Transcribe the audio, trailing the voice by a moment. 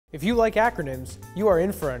If you like acronyms, you are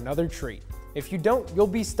in for another treat. If you don't, you'll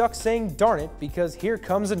be stuck saying darn it because here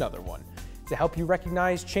comes another one. To help you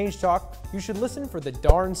recognize Change Talk, you should listen for the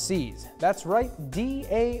darn C's. That's right,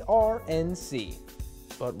 D-A-R-N-C.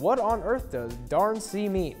 But what on earth does darn C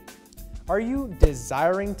mean? Are you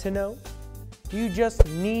desiring to know? Do you just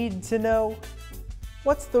need to know?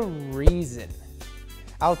 What's the reason?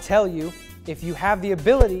 I'll tell you, if you have the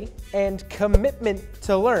ability and commitment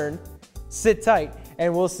to learn, sit tight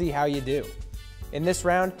and we'll see how you do. In this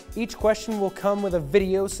round, each question will come with a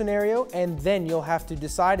video scenario and then you'll have to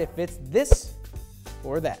decide if it's this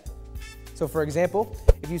or that. So for example,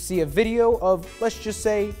 if you see a video of, let's just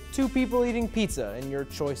say, 2 people eating pizza and your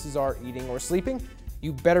choices are eating or sleeping,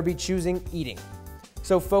 you better be choosing eating.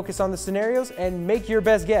 So focus on the scenarios and make your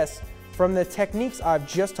best guess from the techniques I've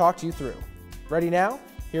just talked you through. Ready now?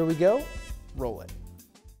 Here we go. Roll it.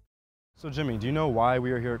 So Jimmy, do you know why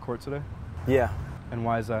we are here at court today? Yeah. And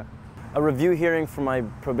why is that? A review hearing for my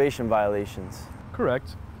probation violations.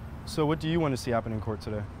 Correct. So what do you want to see happen in court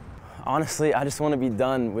today? Honestly, I just want to be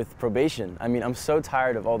done with probation. I mean, I'm so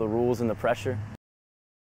tired of all the rules and the pressure.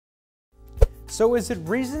 So is it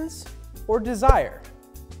reasons or desire?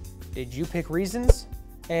 Did you pick reasons?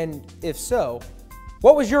 And if so,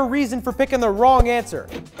 what was your reason for picking the wrong answer?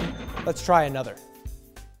 Let's try another.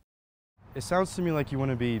 It sounds to me like you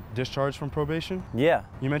want to be discharged from probation. Yeah.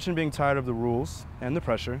 You mentioned being tired of the rules and the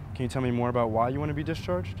pressure. Can you tell me more about why you want to be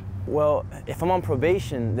discharged? Well, if I'm on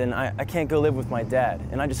probation, then I can't go live with my dad.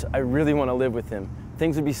 And I really want to live with him.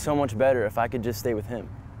 Things would be so much better if I could just stay with him.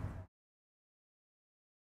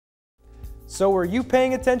 So were you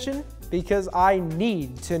paying attention? Because I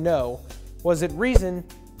need to know, was it reason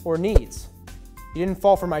or needs? You didn't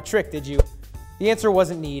fall for my trick, did you? The answer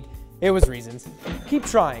wasn't need, it was reasons. Keep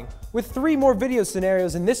trying. With 3 more video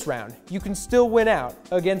scenarios in this round, you can still win out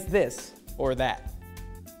against this or that.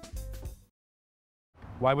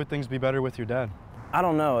 Why would things be better with your dad? I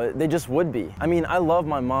don't know, they just would be. I mean, I love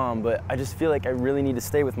my mom, but I just feel like I really need to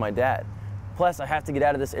stay with my dad. Plus, I have to get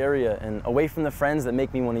out of this area and away from the friends that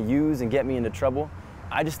make me want to use and get me into trouble.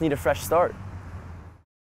 I just need a fresh start.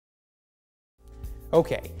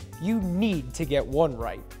 Okay, you need to get one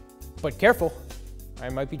right. But careful, I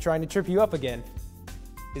might be trying to trip you up again.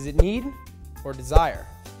 Is it need or desire?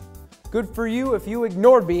 Good for you if you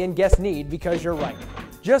ignored me and guessed need because you're right.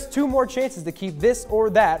 Just 2 more chances to keep this or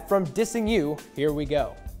that from dissing you. Here we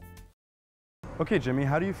go. Okay, Jimmy,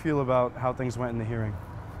 how do you feel about how things went in the hearing?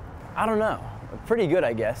 I don't know. Pretty good,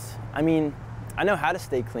 I guess. I mean, I know how to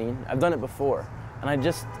stay clean. I've done it before. And I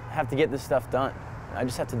just have to get this stuff done. I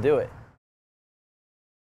just have to do it.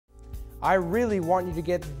 I really want you to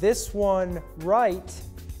get this one right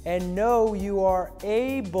and know you are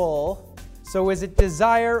able. So is it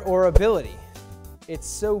desire or ability? It's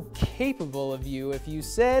so capable of you if you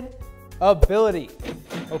said ability.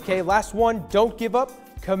 Okay, last one, don't give up.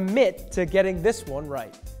 Commit to getting this one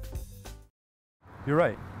right. You're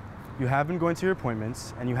right. You have been going to your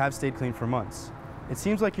appointments and you have stayed clean for months. It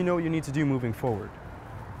seems like you know what you need to do moving forward.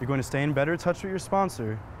 You're going to stay in better touch with your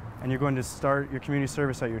sponsor and you're going to start your community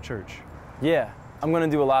service at your church. Yeah, I'm going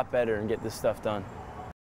to do a lot better and get this stuff done.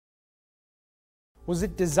 Was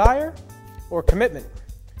it desire or commitment?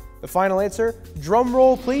 The final answer, drum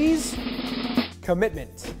roll please,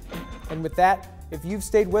 commitment. And with that, if you've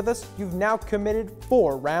stayed with us, you've now committed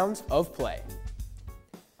 4 rounds of play.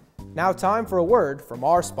 Now time for a word from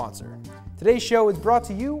our sponsor. Today's show is brought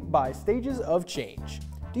to you by Stages of Change.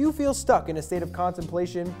 Do you feel stuck in a state of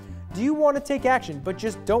contemplation? Do you want to take action but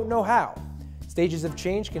just don't know how? Stages of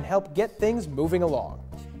Change can help get things moving along.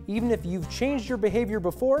 Even if you've changed your behavior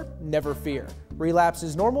before, never fear. Relapse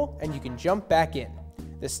is normal and you can jump back in.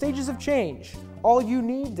 The Stages of Change, all you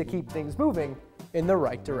need to keep things moving in the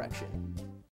right direction.